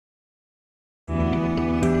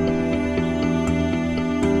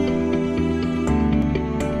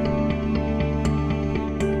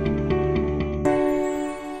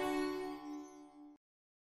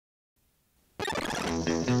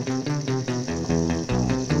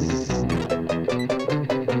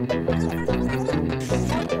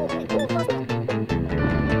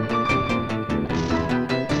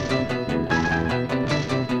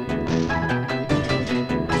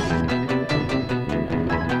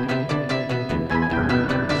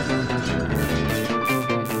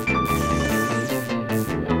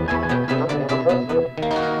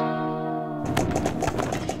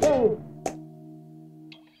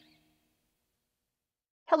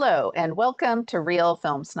Hello and welcome to Real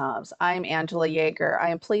Film Snobs. I'm Angela Yeager. I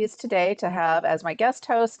am pleased today to have as my guest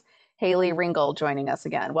host Hayley Ringle joining us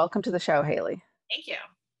again. Welcome to the show, Hayley. Thank you.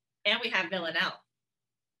 And we have Villanelle.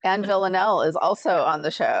 And Villanelle is also on the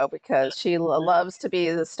show because she loves to be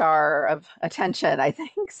the star of attention, I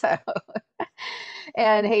think. So,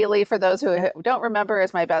 and Hayley, for those who don't remember,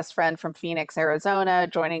 is my best friend from Phoenix, Arizona,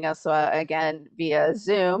 joining us again via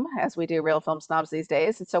Zoom as we do Real Film Snobs these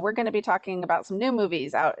days. And so we're going to be talking about some new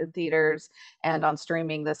movies out in theaters and on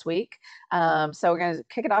streaming this week. So we're going to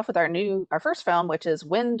kick it off with our first film, which is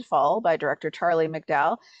Windfall by director Charlie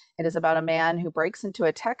McDowell. It is about a man who breaks into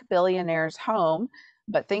a tech billionaire's home,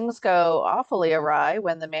 but things go awfully awry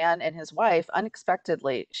when the man and his wife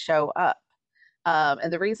unexpectedly show up.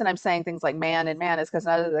 And the reason I'm saying things like man and man is because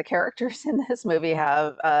none of the characters in this movie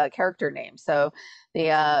have character names. So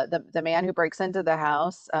the man who breaks into the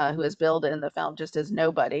house, who is billed in the film just as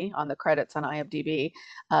nobody on the credits on IMDb,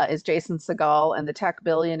 is Jason Segel, and the tech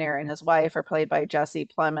billionaire and his wife are played by Jesse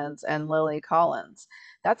Plemons and Lily Collins.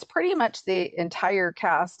 That's pretty much the entire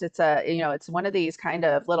cast. It's one of these kind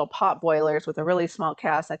of little pot boilers with a really small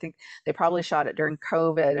cast. I think they probably shot it during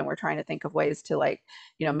COVID, and we're trying to think of ways to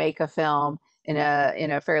make a film in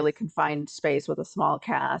a fairly confined space with a small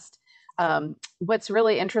cast. What's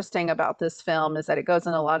really interesting about this film is that it goes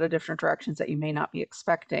in a lot of different directions that you may not be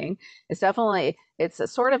expecting. It's a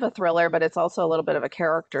sort of a thriller, but it's also a little bit of a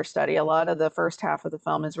character study. A lot of the first half of the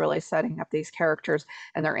film is really setting up these characters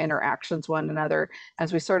and their interactions with one another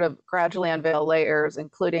as we sort of gradually unveil layers,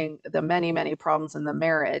 including the many, many problems in the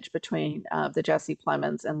marriage between the Jesse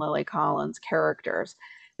Plemons and Lily Collins characters.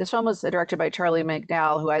 This film was directed by Charlie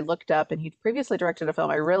McDowell, who I looked up, and he'd previously directed a film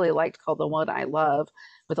I really liked called The One I Love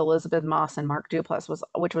with Elizabeth Moss and Mark Duplass,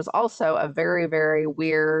 which was also a very, very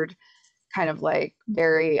weird, kind of like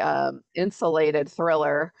very insulated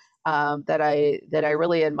thriller that I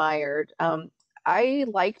really admired. I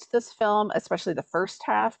liked this film, especially the first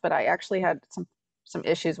half, but I actually had some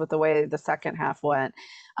issues with the way the second half went.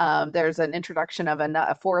 There's an introduction of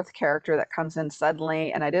a fourth character that comes in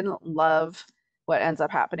suddenly, and I didn't love what ends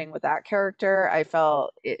up happening with that character. I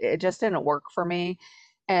felt it just didn't work for me.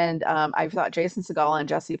 And I thought Jason Segel and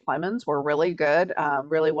Jesse Plemons were really good,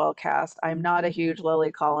 really well cast. I'm not a huge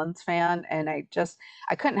Lily Collins fan, and I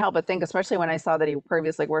couldn't help but think, especially when I saw that he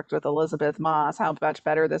previously worked with Elizabeth Moss, how much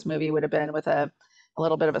better this movie would have been with a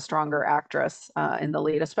little bit of a stronger actress in the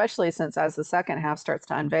lead, especially since as the second half starts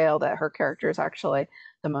to unveil that her character is actually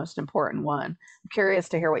the most important one. I'm curious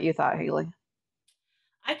to hear what you thought, Hayley.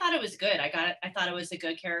 I thought it was good. I thought it was a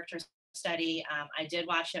good character study. I did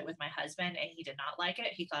watch it with my husband, and he did not like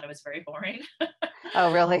it. He thought it was very boring.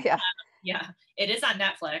 Oh, really? Yeah. Yeah, it is on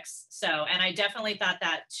Netflix. So, and I definitely thought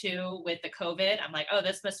that too with the COVID. I'm like, oh,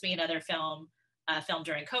 this must be another film filmed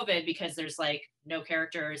during COVID because there's like no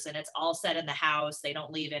characters and it's all set in the house. They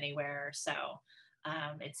don't leave anywhere. So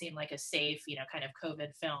it seemed like a safe, kind of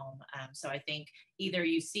COVID film. So I think either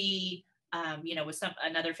you see with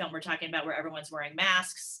another film we're talking about where everyone's wearing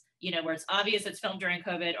masks, where it's obvious it's filmed during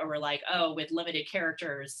COVID, or we're like, oh, with limited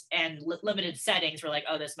characters and limited settings, we're like,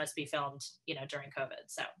 oh, this must be filmed, during COVID.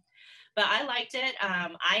 So, but I liked it.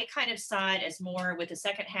 I kind of saw it as more with the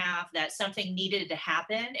second half that something needed to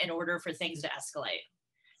happen in order for things to escalate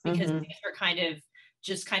because Hmm. things were kind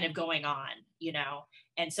of going on,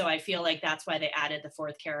 and so I feel like that's why they added the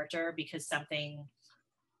fourth character because something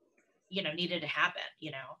needed to happen,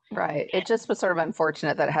 Right. It just was sort of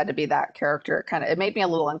unfortunate that it had to be that character. It made me a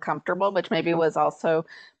little uncomfortable, which maybe was also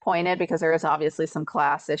pointed because there is obviously some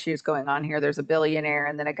class issues going on here. There's a billionaire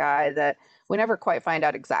and then a guy that we never quite find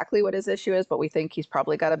out exactly what his issue is, but we think he's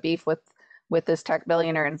probably got a beef with this tech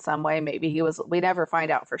billionaire in some way. Maybe we never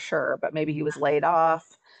find out for sure, but maybe he was laid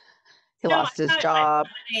off. He No, lost his I thought job.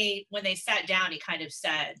 when they sat down, he kind of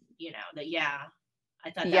said, that yeah, I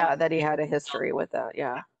thought that was Yeah, that he had a history with that.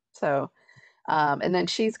 Yeah. So and then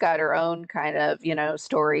she's got her own kind of,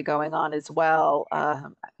 story going on as well.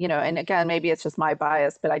 And again, maybe it's just my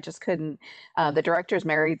bias, but I just couldn't. The director's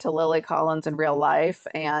married to Lily Collins in real life,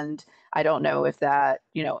 and I don't know if that,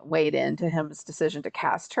 weighed into his decision to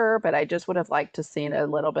cast her, but I just would have liked to seen a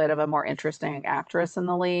little bit of a more interesting actress in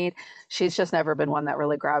the lead. She's just never been one that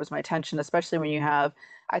really grabs my attention, especially when you have,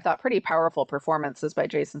 I thought, pretty powerful performances by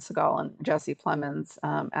Jason Segel and Jesse Plemons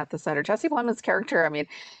at the center. Jesse Plemons' character, I mean,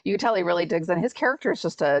 you can tell he really digs in. His character is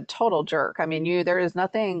just a total jerk. I mean, there is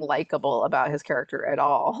nothing likable about his character at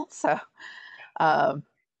all. Um,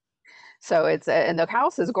 and the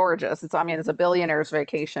house is gorgeous. I mean, it's a billionaire's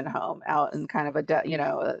vacation home out in kind of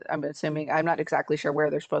I'm assuming, I'm not exactly sure where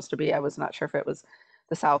they're supposed to be. I was not sure if it was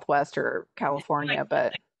the Southwest or like, California,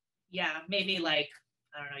 but yeah, maybe like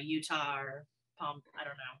I don't know, Utah or palm. I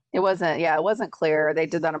don't know. It wasn't, yeah, it wasn't clear. They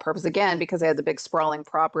did that on purpose again because they had the big sprawling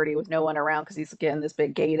property with no one around because he's again this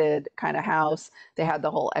big gated kind of house. They had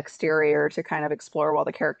the whole exterior to kind of explore while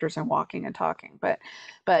the characters are walking and talking. But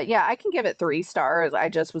yeah, I can give it 3 stars. I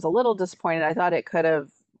just was a little disappointed. I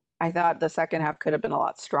thought the second half could have been a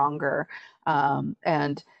lot stronger.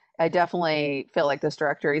 And I definitely feel like this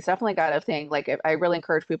director, he's definitely got a thing. Like I really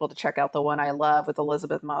encourage people to check out the one I love with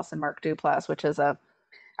Elizabeth Moss and Mark Duplass, which is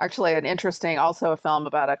actually an interesting, also a film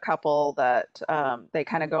about a couple that they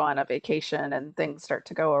kind of go on a vacation and things start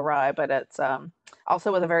to go awry, but it's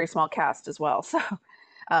also with a very small cast as well. So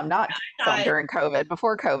not filmed Thought during COVID,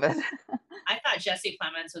 before COVID. I thought Jesse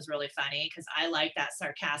Plemons was really funny because I like that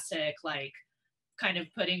sarcastic, like kind of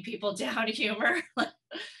putting people down humor.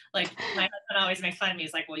 Like my husband always makes fun of me.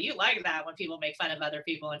 He's like, well, you like that when people make fun of other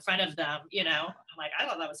people in front of them, you know? I'm like, I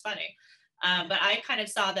thought that was funny. But I kind of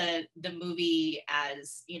saw the movie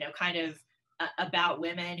as, you know, kind of about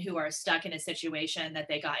women who are stuck in a situation that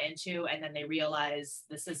they got into, and then they realize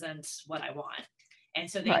this isn't what I want. And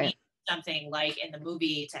so they Right. need something like in the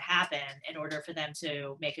movie to happen in order for them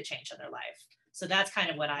to make a change in their life. So that's kind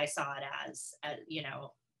of what I saw it as, you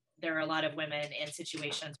know, there are a lot of women in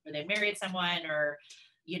situations where they married someone or,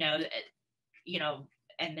 you know,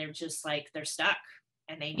 and they're just like, they're stuck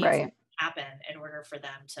and they need Right. something to happen in order for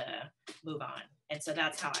them to move on. And so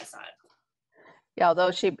that's how I saw it. Yeah,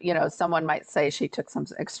 although she, you know, someone might say she took some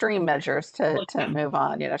extreme measures Well, to move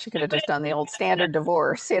on. You know, she could I have just done the old standard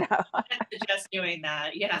divorce, you know. wouldn't suggest doing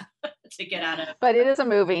that, yeah, to get out of. But it is a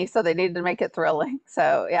movie, so they needed to make it thrilling.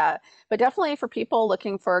 So yeah, but definitely for people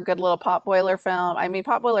looking for a good little potboiler film. I mean,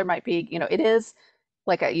 potboiler might be, you know, it is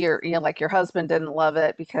like you know, like your husband didn't love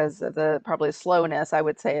it because of the probably slowness. I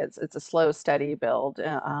would say it's a slow, steady build,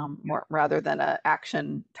 more rather than a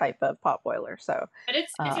action type of potboiler. So, But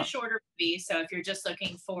it's a uh, shorter movie, so if you're just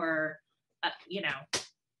looking for, you know,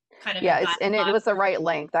 kind of a yeah, and it dialogue. was the right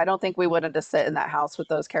length. I don't think we wanted to sit in that house with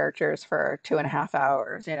those characters for 2.5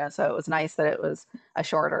 hours, you know. So it was nice that it was a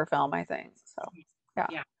shorter film, I think. So yeah.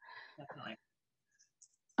 Yeah, definitely.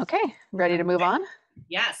 Okay, ready to move Okay. on?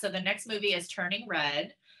 Yeah, so the next movie is Turning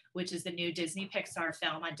Red, which is the new Disney Pixar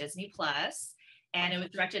film on Disney Plus, and it was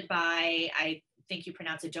directed by, I think you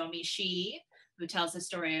pronounce it, Domee, who tells the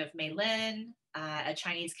story of Mei Lin, a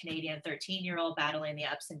Chinese Canadian 13-year-old battling the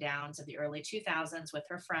ups and downs of the early 2000s with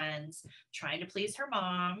her friends, trying to please her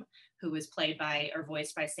mom, who was played by or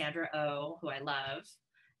voiced by Sandra Oh, who I love,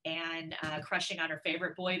 and crushing on her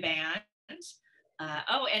favorite boy band.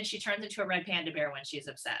 Oh, and she turns into a red panda bear when she's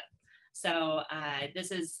upset. So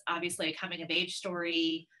this is obviously a coming of age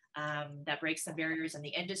story that breaks some barriers in the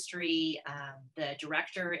industry. The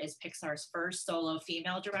director is Pixar's first solo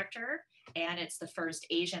female director, and it's the first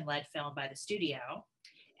Asian-led film by the studio.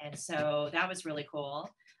 And so that was really cool.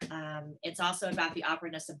 It's also about the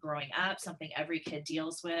awkwardness of growing up, something every kid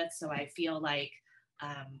deals with. So I feel like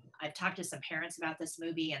I've talked to some parents about this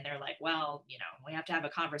movie, and they're like, well, you know, we have to have a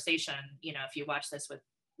conversation, you know, if you watch this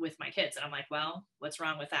with my kids. And I'm like, well, what's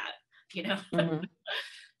wrong with that? You know? Hmm.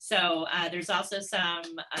 So there's also some,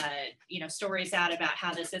 you know, stories out about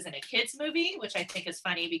how this isn't a kid's movie, which I think is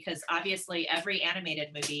funny because obviously every animated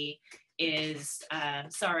movie is,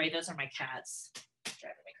 sorry, those are my cats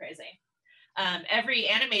driving me crazy. Every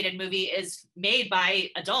animated movie is made by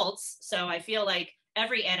adults. So I feel like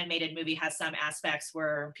every animated movie has some aspects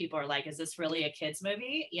where people are like, is this really a kid's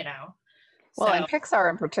movie? You know? Well, So and Pixar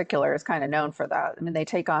in particular is kind of known for that. I mean, they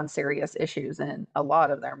take on serious issues in a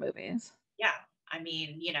lot of their movies. yeah, I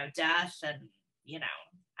mean, you know, death and, you know,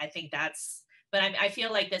 I think that's, but I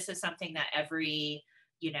feel like this is something that every,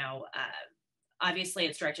 you know, obviously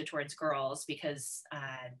it's directed towards girls because,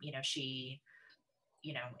 you know, she,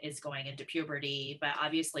 you know, is going into puberty, but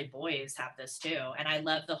obviously boys have this too. And I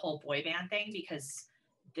love the whole boy band thing because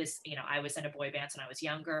this, you know, I was in a boy band when I was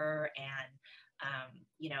younger, and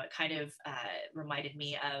you know, it kind of reminded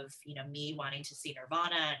me of, you know, me wanting to see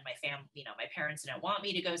Nirvana, and my you know, my parents didn't want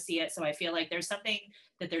me to go see it. So I feel like there's something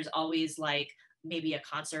that there's always like maybe a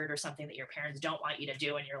concert or something that your parents don't want you to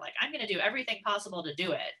do. And you're like, I'm going to do everything possible to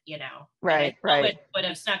do it, you know? And I Right, right. would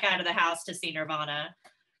have snuck out of the house to see Nirvana,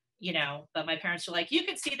 you know, but my parents were like, you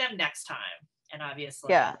can see them next time. And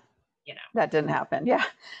obviously, Yeah, you know, that didn't happen. Yeah.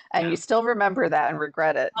 And yeah, you still remember that and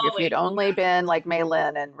regret it. If always, you'd only been like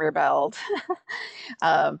Maylin and rebelled.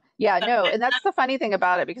 Yeah, But no, and that's the funny thing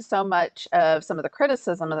about it because so much of some of the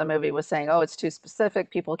criticism of the movie was saying, oh, it's too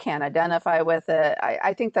specific, people can't identify with it.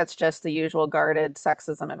 I think that's just the usual guarded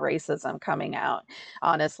sexism and racism coming out,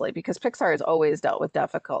 honestly, because Pixar has always dealt with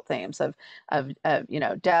difficult themes of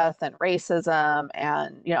death and racism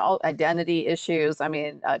and all identity issues. I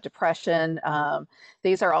mean, depression.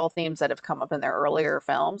 These are all themes that have come up in their earlier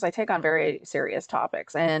films. I take on very serious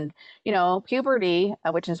topics, and puberty,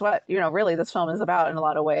 which is what, really this film is about in a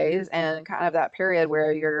lot of ways, and kind of that period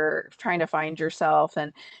where you're trying to find yourself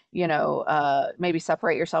and, maybe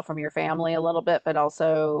separate yourself from your family a little bit, but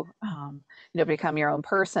also, become your own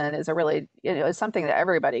person is a really, is something that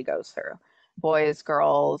everybody goes through. Boys,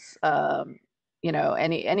 girls,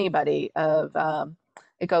 anybody of,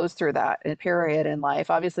 it goes through that period in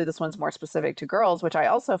life. Obviously, this one's more specific to girls, which I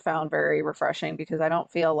also found very refreshing because I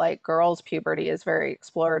don't feel like girls' puberty is very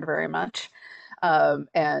explored very much.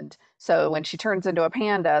 And so when she turns into a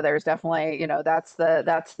panda, there's definitely, that's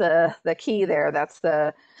the key there. That's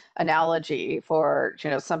the analogy for,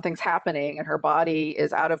 something's happening and her body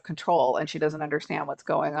is out of control and she doesn't understand what's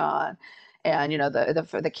going on. And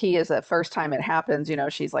the key is the first time it happens,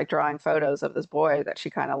 she's like drawing photos of this boy that she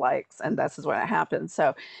kind of likes, and this is when it happens.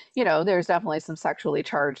 So, there's definitely some sexually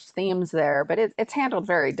charged themes there, but it's handled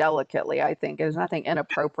very delicately, I think. There's nothing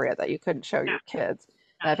inappropriate that you couldn't show no, your kids.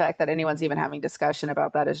 And not the at all. fact that anyone's even having discussion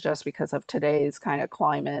about that is just because of today's kind of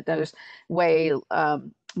climate. There's way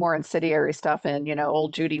more incendiary stuff in,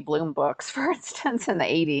 old Judy Blume books, for instance, in the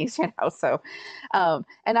 80s, So,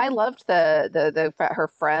 and I loved the her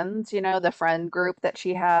friends, the friend group that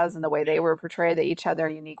she has and the way they were portrayed. They each had their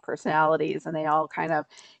unique personalities, and they all kind of,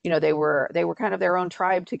 they were kind of their own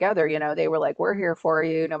tribe together. They were like, we're here for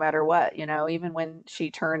you no matter what. Even when she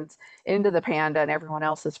turns into the panda and everyone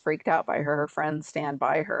else is freaked out by her, her friends stand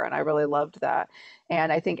by her, and I really loved that.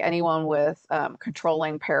 And I think anyone with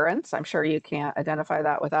controlling parents, I'm sure you can't identify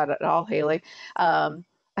that with that at all, Haley. Um,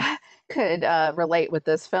 could relate with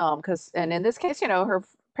this film because, and in this case, her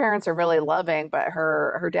parents are really loving, but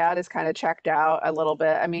her dad is kind of checked out a little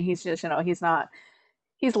bit. I mean, he's just, he's not,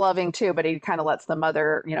 he's loving too, but he kind of lets the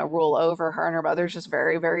mother, rule over her, and her mother's just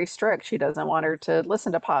very, very strict. She doesn't want her to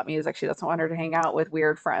listen to pop music. She doesn't want her to hang out with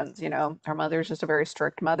weird friends. Her mother's just a very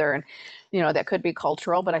strict mother, and that could be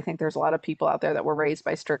cultural, but I think there's a lot of people out there that were raised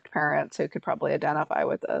by strict parents who could probably identify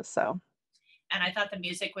with this. So And I thought the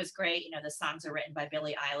music was great. The songs are written by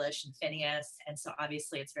Billie Eilish and Phineas. And so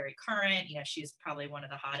obviously it's very current. She's probably one of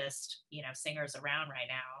the hottest, singers around right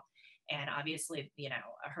now. And obviously,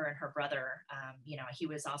 her and her brother, he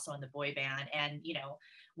was also in the boy band. And,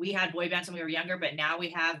 we had boy bands when we were younger, but now we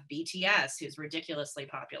have BTS, who's ridiculously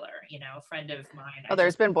popular. A friend of mine, well,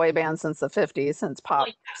 there's been boy bands since the 50s, since well, pop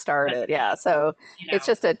yeah, but, started. Yeah. So you it's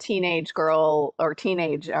know, just a teenage girl or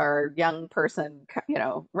teenage or young person,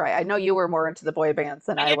 right. I know you were more into the boy bands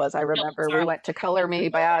than I I guess was. I films remember we are, went to Color Me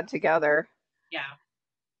Bad together. yeah,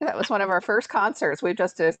 That was one of our first concerts. We've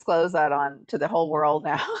just disclosed that on to the whole world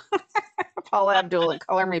now. Paula Abdul and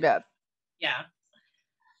Color Me Bad. yeah.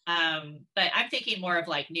 But I'm thinking more of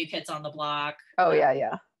like New Kids on the Block. Oh, yeah,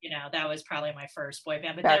 yeah. That was probably my first boy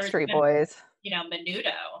band. But there was Backstreet even, Boys.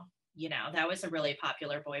 Menudo, that was a really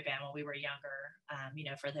popular boy band when we were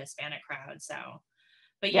younger, for the Hispanic crowd. So,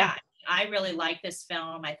 but Yeah. yeah, I really liked this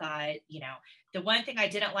film. I thought, the one thing I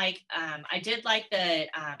didn't like, I did like the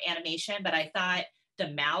animation, but I thought the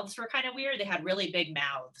mouths were kind of weird. They had really big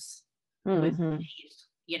mouths with Hmm.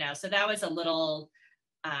 teeth, so that was a little,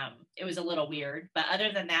 it was a little weird. But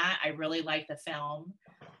other than that, I really liked the film.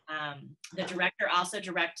 The director also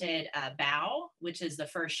directed Bow, which is the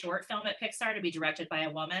first short film at Pixar to be directed by a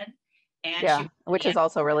woman. And Yeah, which is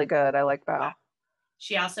also really good. I like Bao.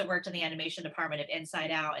 she also worked in the animation department of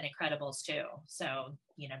Inside Out and Incredibles too. So,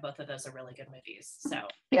 both of those are really good movies. So,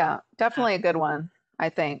 Yeah, uh, definitely a good one, I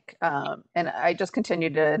think. And I just continue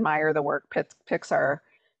to admire the work Pixar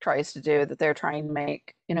tries to do, that they're trying to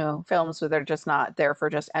make, films where they're just not there for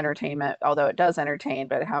just entertainment, although it does entertain,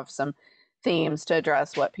 but have some themes to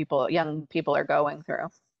address what young people are going through.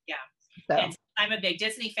 yeah. And So, I'm a big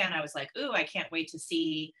Disney fan. I was like, ooh, I can't wait to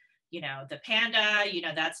see, the panda.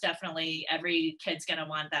 That's definitely every kid's going to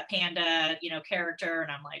want that panda, character.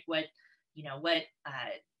 And I'm like,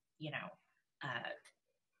 you know, uh,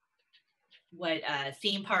 what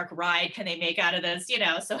theme park ride can they make out of this?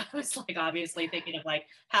 So I was like, obviously thinking of like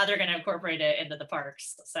how they're going to incorporate it into the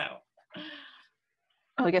parks. So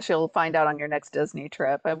I guess you'll find out on your next Disney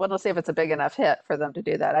trip. I want to see if it's a big enough hit for them to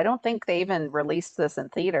do that. I don't think they even released this in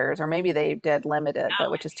theaters, or maybe they did limited, now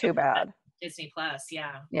but which is too bad. Disney Plus,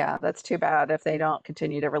 yeah, Yeah, that's too bad if they don't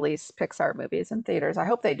continue to release Pixar movies in theaters. I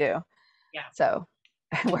hope they do. yeah. So,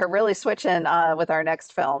 we're really switching with our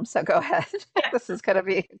next film. So go ahead. Yeah. This is going to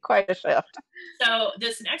be quite a shift. So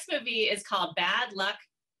this next movie is called Bad Luck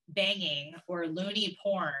Banging or Looney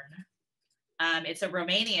Porn. It's a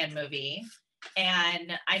Romanian movie.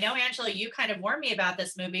 And I know, Angela, you kind of warned me about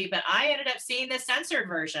this movie, but I ended up seeing the censored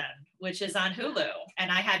version, which is on Hulu.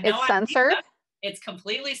 And I had no It's idea. censored. It's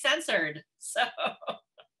completely censored. So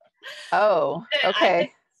Oh, I didn't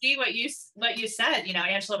okay. see what you said. You know,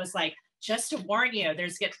 Angela was like, just to warn you,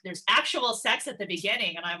 there's actual sex at the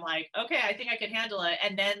beginning. And I'm like, okay, I think I can handle it.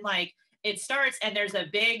 And then like it starts and there's a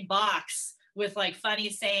big box with like funny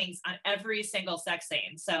sayings on every single sex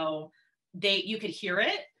scene. So you could hear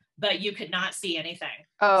it, but you could not see anything.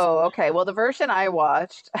 Oh, okay. Well, the version I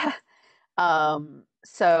watched,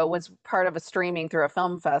 so was part of a streaming through a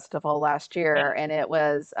film festival last year, and it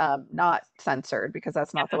was not censored because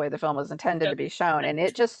that's not the way the film was intended to be shown. And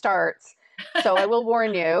it just starts. So I will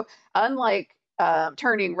warn you, unlike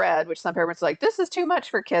Turning Red, which some parents are like, this is too much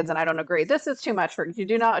for kids, and I don't agree. This is too much for you.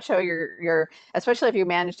 Do not show your, especially if you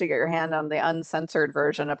manage to get your hand on the uncensored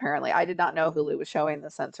version. Apparently, I did not know Hulu was showing the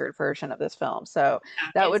censored version of this film, so Yeah,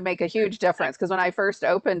 that would make a huge difference. Because when I first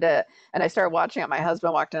opened it and I started watching it, my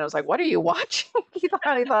husband walked in. I was like, "What are you watching?" He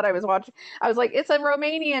thought I was watching. I was like, "It's a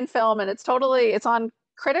Romanian film, and it's on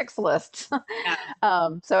critics lists." yeah.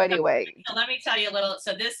 So anyway, So let me tell you a little.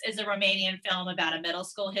 So this is a Romanian film about a middle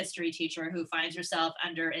school history teacher who finds herself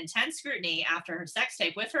under intense scrutiny after her sex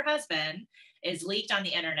tape with her husband is leaked on the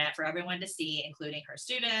internet for everyone to see, including her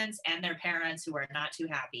students and their parents who are not too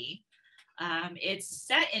happy. It's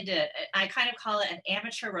set into, I kind of call it an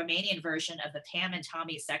amateur Romanian version of the Pam and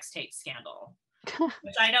Tommy sex tape scandal,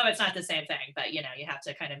 which I know it's not the same thing, but you know, you have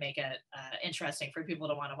to kind of make it interesting for people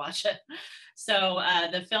to want to watch it. So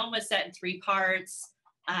the film was set in three parts.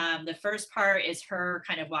 The first part is her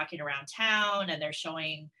kind of walking around town and they're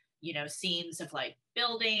showing, you know, scenes of like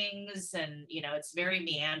buildings and, you know, it's very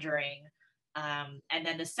meandering. And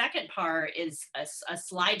then the second part is a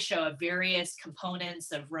slideshow of various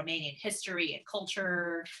components of Romanian history and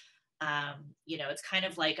culture. You know, it's kind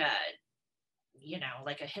of like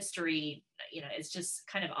like a history, you know, it's just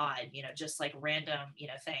kind of odd, you know, just like random, you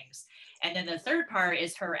know, things. And then the third part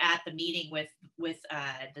is her at the meeting with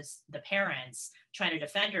the parents trying to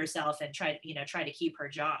defend herself and try to keep her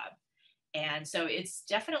job. And so it's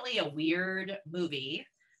definitely a weird movie.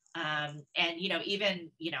 And you know, even,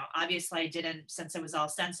 you know, obviously I didn't, since it was all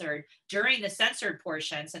censored during the censored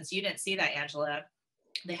portion, since you didn't see that, Angela,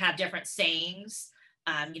 they have different sayings,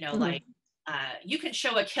 mhm. like you can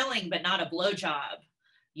show a killing but not a blowjob,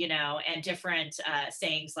 you know, and different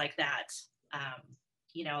sayings like that, um,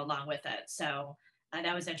 you know, along with it. So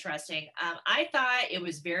that was interesting. I thought it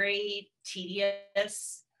was very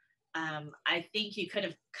tedious. I think you could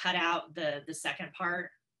have cut out the second part,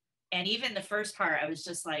 and even the first part. I was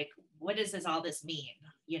just like, what does all this mean?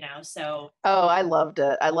 You know, so Oh, I loved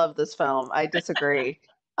it. I love this film. I disagree.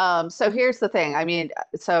 So here's the thing. I mean,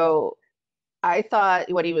 so I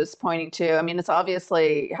thought what he was pointing to, I mean, it's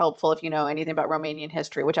obviously helpful if you know anything about Romanian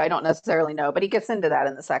history, which I don't necessarily know, but he gets into that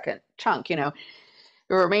in the second chunk. The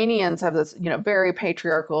Romanians have this, very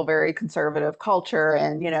patriarchal, very conservative culture.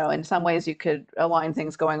 And, in some ways you could align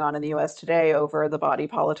things going on in the US today over the body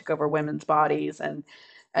politic, over women's bodies and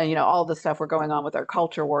all the stuff we're going on with our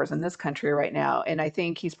culture wars in this country right now. And I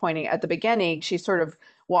think he's pointing at the beginning, she's sort of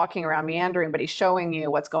walking around meandering, but he's showing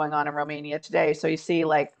you what's going on in Romania today. So you see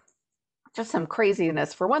like just some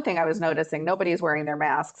craziness. For one thing, I was noticing nobody's wearing their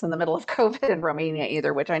masks in the middle of COVID in Romania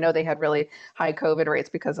either, which I know they had really high COVID rates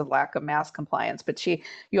because of lack of mask compliance. But you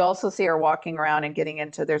also see her walking around and getting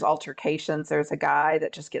into, there's altercations. There's a guy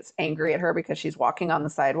that just gets angry at her because she's walking on the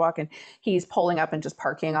sidewalk and he's pulling up and just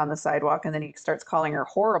parking on the sidewalk. And then he starts calling her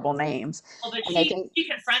horrible names. well, but And I she think, she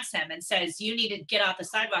confronts him and says, "You need to get off the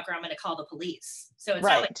sidewalk, or I'm going to call the police." So it's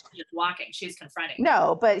not like right. she's just walking; she's confronting him.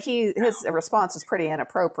 No, but his response is pretty Well,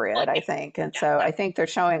 inappropriate, I yeah, think. And yeah, so I think they're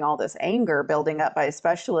showing all this anger building up by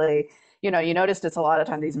especially, you noticed it's a lot of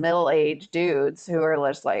time these middle-aged dudes who are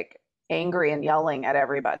just like angry and yelling at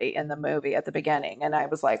everybody in the movie at the beginning. And I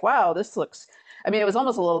was like, wow, this looks, I mean, it was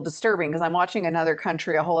almost a little disturbing because I'm watching another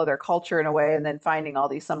country, a whole other culture in a way, and then finding all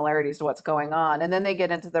these similarities to what's going on. And then they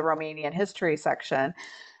get into the Romanian history section,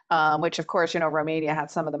 which of course, Romania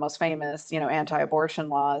had some of the most famous, anti-abortion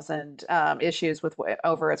laws and issues with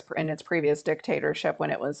over in its previous dictatorship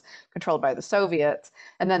when it was controlled by the Soviets.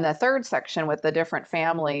 And then the third section with the different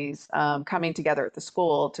families coming together at the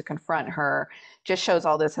school to confront her just shows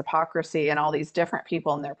all this hypocrisy and all these different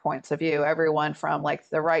people and their points of view. Everyone from like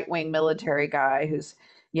the right-wing military guy who's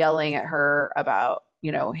yelling at her about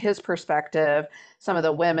you know, his perspective, some of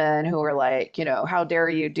the women who are like, you know, how dare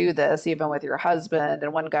you do this even with your husband,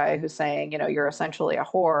 and one guy who's saying, you know, you're essentially a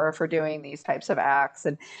whore for doing these types of acts.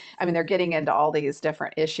 And I mean, they're getting into all these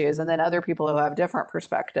different issues, and then other people who have different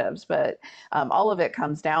perspectives. But all of it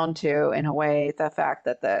comes down to, in a way, the fact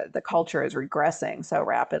that the culture is regressing so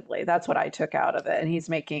rapidly. That's what I took out of it, and he's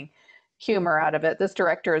making humor out of it. This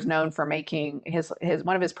director is known for making his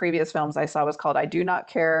one of his previous films I saw was called I Do Not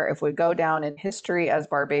Care If We Go Down in History as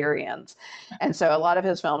Barbarians. And so a lot of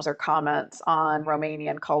his films are comments on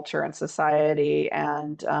Romanian culture and society,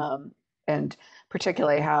 and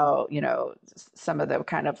particularly how, you know, some of the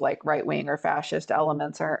kind of like right wing or fascist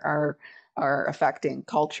elements are affecting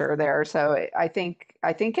culture there. So I think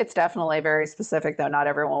it's definitely very specific, though not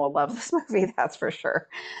everyone will love this movie, that's for sure.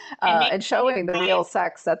 And maybe And showing the real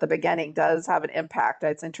sex at the beginning does have an impact.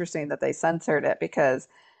 It's interesting that they censored it because,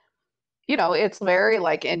 you know, it's very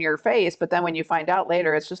like in your face, but then when you find out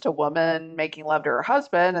later it's just a woman making love to her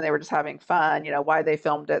husband and they were just having fun. You know, why they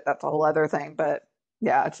filmed it, that's a whole other thing. But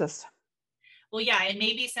yeah, it's just, well, yeah, and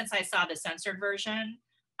maybe since I saw the censored version,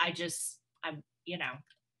 I'm, you know,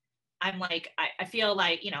 I'm like, I feel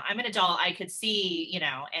like, you know, I'm an adult, I could see, you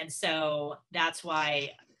know, and so that's why,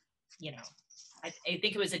 you know, I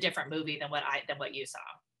think it was a different movie than what you saw.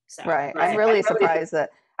 So right. I'm really surprised that,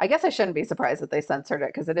 I guess I shouldn't be surprised that they censored it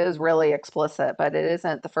because it is really explicit, but it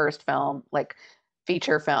isn't the first film, like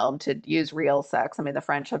feature film, to use real sex. I mean, the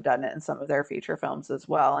French have done it in some of their feature films as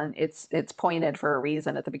well, and it's pointed for a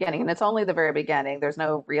reason at the beginning, and it's only the very beginning. There's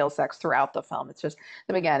no real sex throughout the film. It's just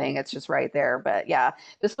the beginning. It's just right there. But yeah,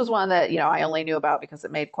 this was one that, you know, I only knew about because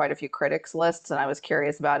it made quite a few critics lists, and I was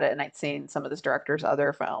curious about it, and I'd seen some of this director's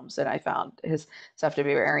other films, and I found his stuff to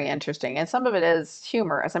be very interesting. And some of it is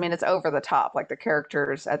humorous. I mean, it's over the top, like the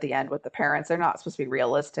characters at the end with the parents. They're not supposed to be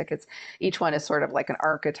realistic. It's each one is sort of like an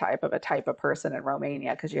archetype of a type of person in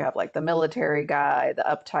Romania, because you have like the military guy, the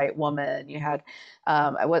uptight woman. You had,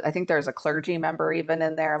 I think there's a clergy member even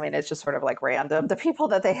in there. I mean, it's just sort of like random, the people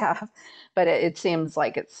that they have, but it seems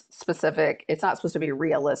like it's specific. It's not supposed to be a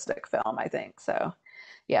realistic film, I think. So,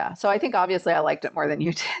 yeah. So I think obviously I liked it more than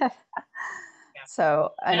you did. yeah.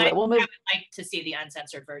 So And anyway, we'll I move. would like to see the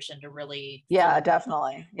uncensored version to really fully Yeah,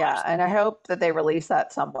 definitely. watch. Yeah. And I hope that they release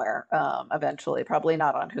that somewhere eventually, probably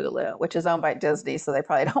not on Hulu, which is owned by Disney. So they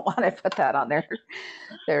probably don't want to put that on their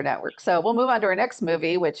network. So we'll move on to our next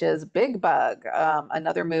movie, which is Big Bug,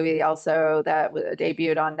 another movie also that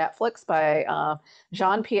debuted on Netflix by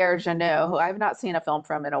Jean-Pierre Jeunet, who I've not seen a film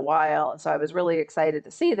from in a while. And so I was really excited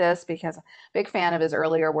to see this because I'm a big fan of his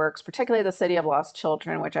earlier works, particularly The City of Lost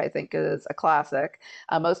Children, which I think is a classic.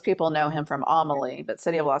 Most people know him from Amelie, but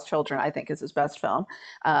City of Lost Children, I think, is his best film.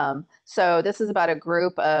 So this is about a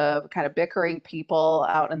group of kind of bickering people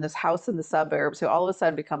out in this house in the suburbs who all of a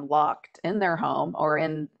sudden become locked in their home, or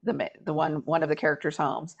in the one of the characters'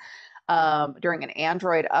 homes, during an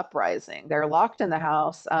android uprising. They're locked in the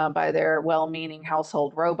house by their well-meaning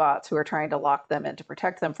household robots who are trying to lock them in to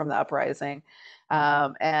protect them from the uprising.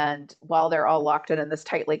 And while they're all locked in this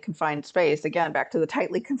tightly confined space, again, back to the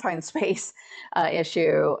tightly confined space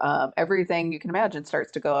issue, everything you can imagine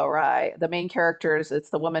starts to go awry. The main characters, it's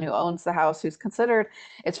the woman who owns the house who's considered,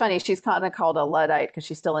 it's funny, she's kind of called a Luddite because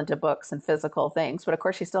she's still into books and physical things, but of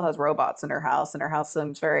course she still has robots in her house, and her house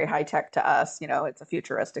seems very high tech to us. You know, it's a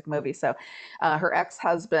futuristic movie. So her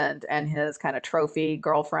ex-husband and his kind of trophy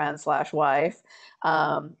girlfriend slash wife,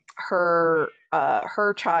 her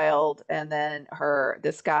child, and then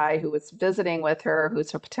this guy who was visiting with her,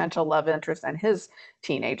 who's her potential love interest, and his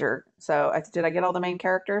teenager. So did I get all the main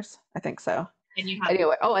characters? I think so. And you have,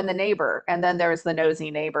 Anyway, oh, and the neighbor, and then there's the nosy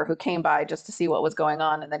neighbor who came by just to see what was going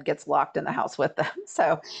on, and then gets locked in the house with them.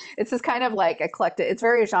 So it's this kind of like eclectic. It's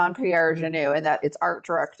very Jean-Pierre Jeunet in that it's art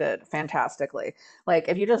directed fantastically. Like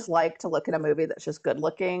if you just like to look at a movie that's just good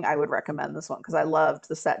looking, I would recommend this one because I loved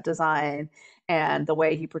the set design and the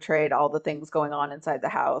way he portrayed all the things going on inside the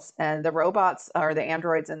house. And the robots, or the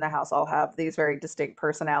androids in the house, all have these very distinct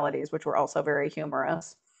personalities, which were also very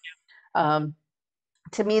humorous. Um,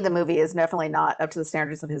 to me, the movie is definitely not up to the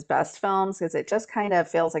standards of his best films because it just kind of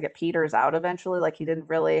feels like it peters out eventually. Like he didn't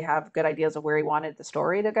really have good ideas of where he wanted the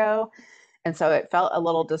story to go. And so it felt a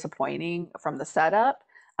little disappointing from the setup.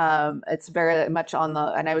 It's very much on the,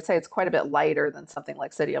 and I would say it's quite a bit lighter than something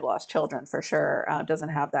like City of Lost Children for sure. Doesn't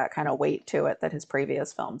have that kind of weight to it that his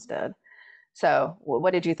previous films did. So,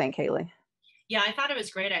 what did you think, Hayley? yeah, I thought it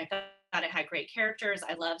was great. I thought it had great characters.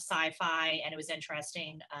 I love sci-fi, and it was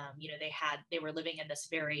interesting. You know, they were living in this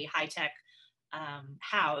very high-tech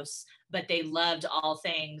house, but they loved all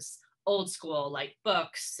things old school, like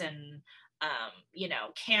books and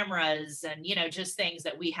cameras and, just things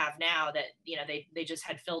that we have now that, they just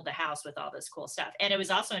had filled the house with all this cool stuff. And it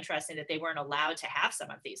was also interesting that they weren't allowed to have some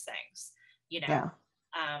of these things, Yeah.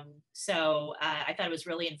 So I thought it was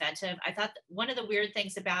really inventive. I thought one of the weird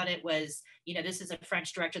things about it was, this is a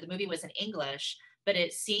French director. The movie was in English, but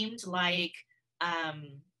it seemed like,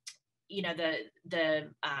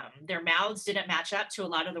 their mouths didn't match up to a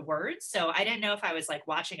lot of the words. So I didn't know if I was like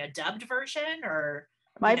watching a dubbed version or.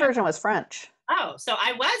 My version was French. Oh, so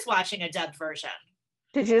I was watching a dubbed version.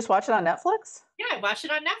 Did you just watch it on Netflix? Yeah, I watched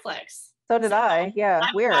it on Netflix. So did I. Yeah,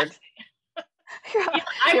 weird.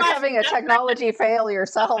 You're having a technology fail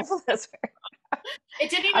yourself. It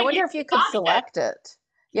didn't even I wonder if you could select it.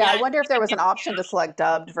 Yeah, I wonder if there was an option to select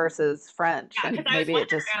dubbed versus French. Yeah, and maybe it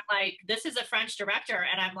just. I'm like, this is a French director,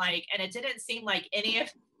 and I'm like, and it didn't seem like any of.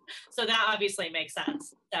 So that obviously makes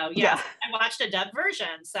sense. So yeah, I watched a dubbed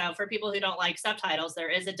version. So for people who don't like subtitles, there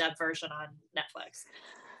is a dubbed version on Netflix.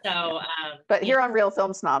 So, but here on Real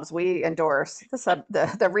Film Snobs, we endorse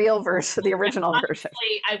the real version, the original version.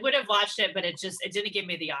 I would have watched it, but it didn't give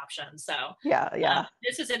me the option. So yeah.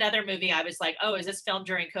 This is another movie I was like, oh, is this filmed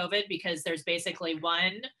during COVID? Because there's basically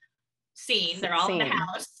one scene. They're all in the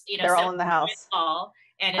house. They're all in the house.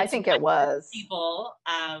 And I think it was people,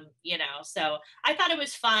 so I thought it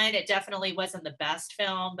was fun. It definitely wasn't the best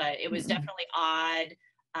film, but it was definitely odd.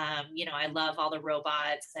 I love all the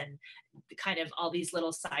robots and kind of all these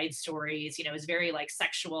little side stories. It was very like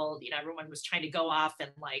sexual. Everyone was trying to go off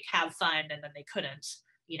and like have fun, and then they couldn't.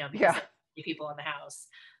 Because there were people in the house.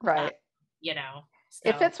 Right. So.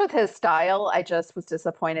 It fits with his style. I just was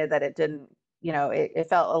disappointed that it didn't. It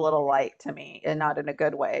felt a little light to me, and not in a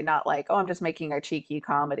good way. Not like, oh, I'm just making a cheeky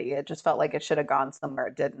comedy. It just felt like it should have gone somewhere.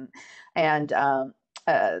 It didn't. And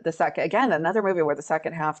the second, again, another movie where the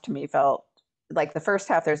second half to me felt like the first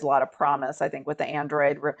half. There's a lot of promise, I think, with the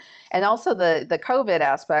Android, and also the COVID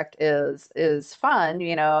aspect is fun.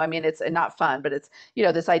 I mean, it's not fun, but it's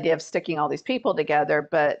this idea of sticking all these people together,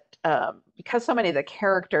 but. Because so many of the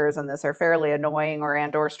characters in this are fairly annoying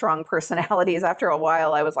or strong personalities, after a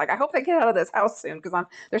while I was like, I hope they get out of this house soon, because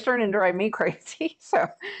they're starting to drive me crazy. So,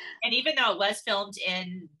 and even though it was filmed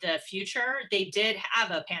in the future, they did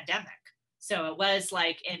have a pandemic, so it was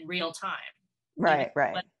like in real time. Right. It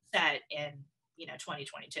was set in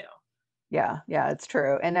 2022. Yeah, it's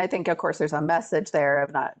true. And I think, of course, there's a message there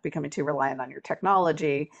of not becoming too reliant on your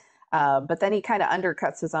technology. But then he kind of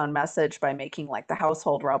undercuts his own message by making like the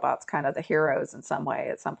household robots kind of the heroes in some way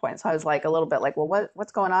at some point. So I was like a little bit like, well,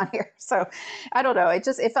 what's going on here? So I don't know. It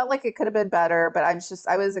felt like it could have been better, but I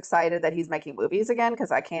was excited that he's making movies again,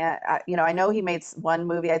 because I know he made one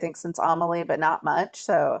movie, I think, since Amelie, but not much.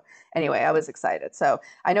 So anyway, I was excited. So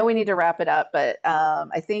I know we need to wrap it up, but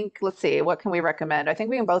I think, let's see, what can we recommend? I think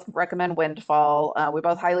we can both recommend Windfall. We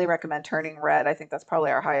both highly recommend Turning Red. I think that's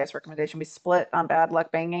probably our highest recommendation. We split on Bad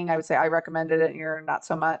Luck Banging. I would say I recommended it and you're not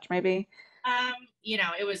so much, maybe.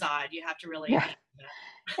 It was odd. You have to really. Yeah.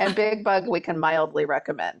 And BigBug we can mildly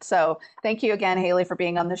recommend. So thank you again, Hayley, for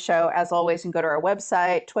being on the show. As always, you can go to our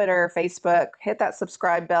website, Twitter, Facebook, hit that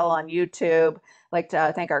subscribe bell on YouTube. I'd like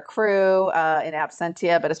to thank our crew in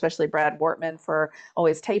absentia, but especially Brad Wortman for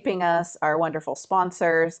always taping us, our wonderful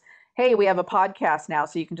sponsors. Hey, we have a podcast now,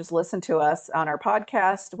 so you can just listen to us on our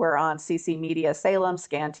podcast. We're on CC Media Salem,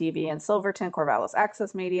 Scan TV in Silverton, Corvallis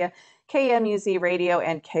Access Media, KMUZ Radio,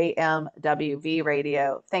 and KMWV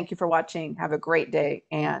Radio. Thank you for watching. Have a great day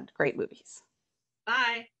and great movies.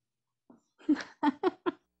 Bye.